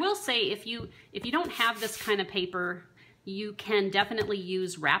 I will say if you don't have this kind of paper, you can definitely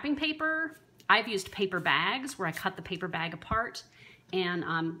use wrapping paper. I've used paper bags where I cut the paper bag apart and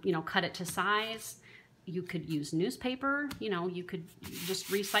cut it to size. You could use newspaper, you could just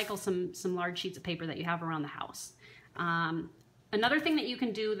recycle some large sheets of paper that you have around the house. Another thing that you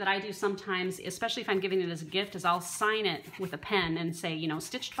can do that I do sometimes, especially if I'm giving it as a gift, is I'll sign it with a pen and say,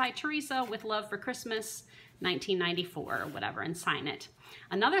 stitched by Teresa with love for Christmas, 1994 or whatever, and sign it.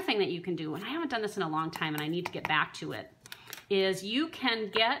 Another thing that you can do, and I haven't done this in a long time and I need to get back to it, is you can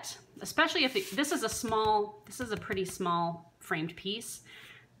get, especially if this is a pretty small framed piece,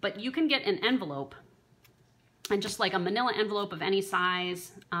 but you can get an envelope, and just like a manila envelope of any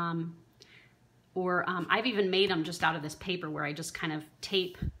size, or I've even made them just out of this paper where I just kind of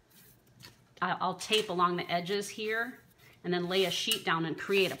I'll tape along the edges here and then lay a sheet down and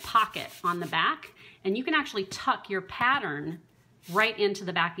create a pocket on the back. And you can actually tuck your pattern right into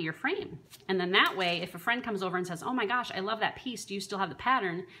the back of your frame. And then that way, if a friend comes over and says, oh my gosh, I love that piece, do you still have the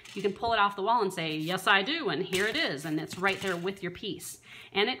pattern? You can pull it off the wall and say, yes, I do, and here it is. And it's right there with your piece.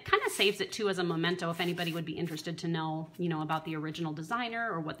 And it kind of saves it too as a memento if anybody would be interested to know, about the original designer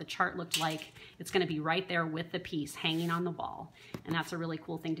or what the chart looked like. It's gonna be right there with the piece hanging on the wall. And that's a really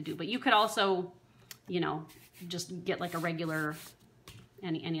cool thing to do. But you could also, just get like a regular,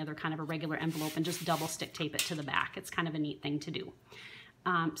 any other kind of a regular envelope and just double stick tape it to the back. It's kind of a neat thing to do.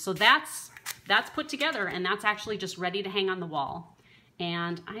 So that's put together, and that's actually just ready to hang on the wall.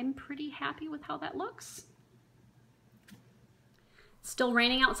 And I'm pretty happy with how that looks. Still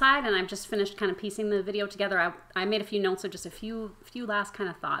raining outside, and I've just finished kind of piecing the video together. I made a few notes of just a few last kind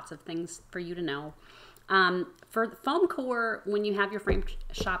of thoughts of things for you to know. For the foam core, when you have your frame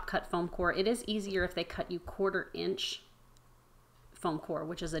shop cut foam core, it is easier if they cut you 1/4 inch foam core,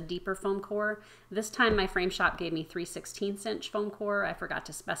 which is a deeper foam core. This time my frame shop gave me 3/16 inch foam core. I forgot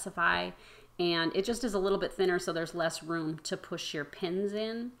to specify, and it just is a little bit thinner, so there's less room to push your pins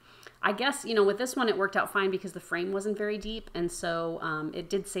in. I guess, you know, with this one it worked out fine because the frame wasn't very deep, and so it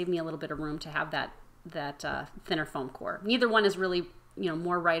did save me a little bit of room to have that thinner foam core. Neither one is really, you know,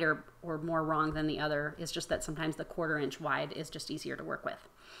 more right or more wrong than the other. It's just that sometimes the 1/4 inch wide is just easier to work with.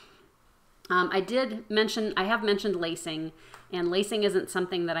 I have mentioned lacing, and lacing isn't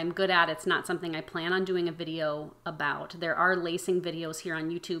something that I'm good at. It's not something I plan on doing a video about. There are lacing videos here on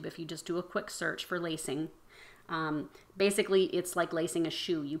YouTube if you just do a quick search for lacing. Basically, it's like lacing a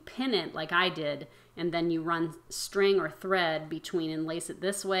shoe. You pin it like I did, and then you run string or thread between and lace it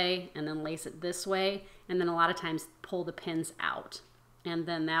this way, and then lace it this way, and then a lot of times pull the pins out. And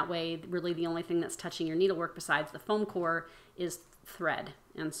then that way, really the only thing that's touching your needlework besides the foam core is thread.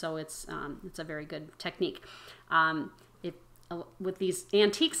 And so it's a very good technique. With these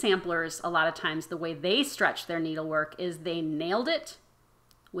antique samplers, a lot of times the way they stretch their needlework is they nailed it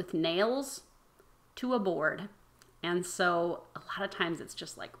with nails to a board. And so a lot of times it's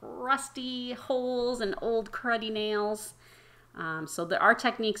just like rusty holes and old cruddy nails. So our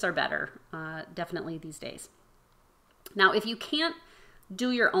techniques are better, definitely these days. Now, if you can't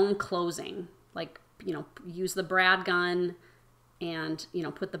do your own closing, like, you know, use the brad gun and, you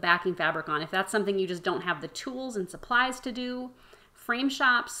know, put the backing fabric on. If that's something you just don't have the tools and supplies to do, frame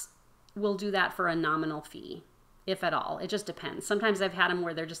shops will do that for a nominal fee, if at all. It just depends. Sometimes I've had them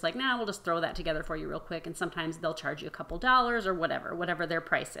where they're just like, nah, we'll just throw that together for you real quick. And sometimes they'll charge you a couple dollars or whatever their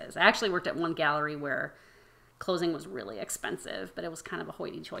price is. I actually worked at one gallery where closing was really expensive, but it was kind of a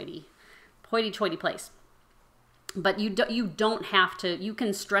hoity-toity place. But you don't have to. You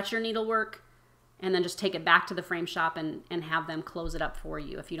can stretch your needlework and then just take it back to the frame shop and have them close it up for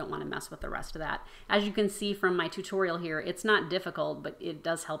you if you don't want to mess with the rest of that. As you can see from my tutorial here, it's not difficult, but it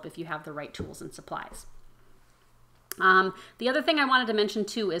does help if you have the right tools and supplies. The other thing I wanted to mention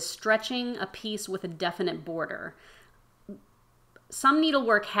too is stretching a piece with a definite border. Some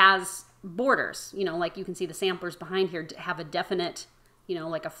needlework has borders, you know, like you can see the samplers behind here have a definite, you know,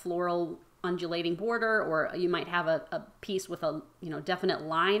 like a floral undulating border, or you might have a piece with a, you know, definite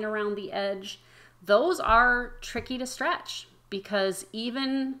line around the edge. Those are tricky to stretch because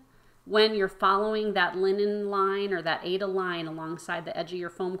even when you're following that linen line or that Aida line alongside the edge of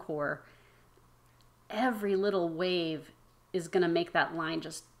your foam core, every little wave is going to make that line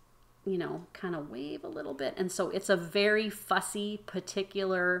just, you know, kind of wave a little bit. And so it's a very fussy,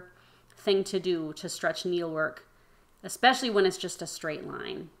 particular thing to do to stretch needlework, especially when it's just a straight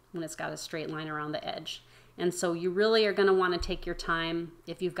line, when it's got a straight line around the edge. And so you really are going to want to take your time,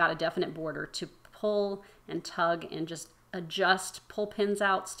 if you've got a definite border, to pull and tug and just adjust, pull pins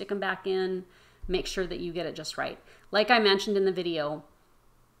out, stick them back in, make sure that you get it just right. Like I mentioned in the video,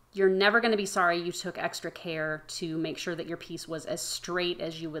 you're never going to be sorry you took extra care to make sure that your piece was as straight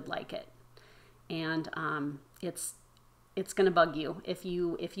as you would like it. And it's going to bug you if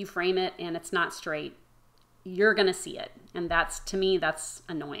you frame it and it's not straight. You're going to see it. And that's, to me, that's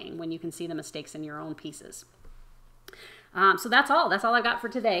annoying when you can see the mistakes in your own pieces. So that's all I've got for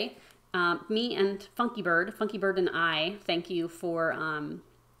today. Me and Funky Bird and I thank you for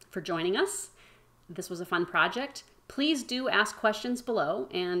joining us. This was a fun project. Please do ask questions below,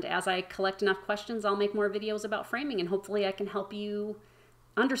 and as I collect enough questions, I'll make more videos about framing, and hopefully I can help you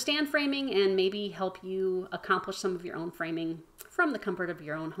understand framing and maybe help you accomplish some of your own framing from the comfort of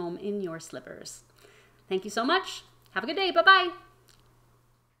your own home in your slippers. Thank you so much. Have a good day. Bye-bye.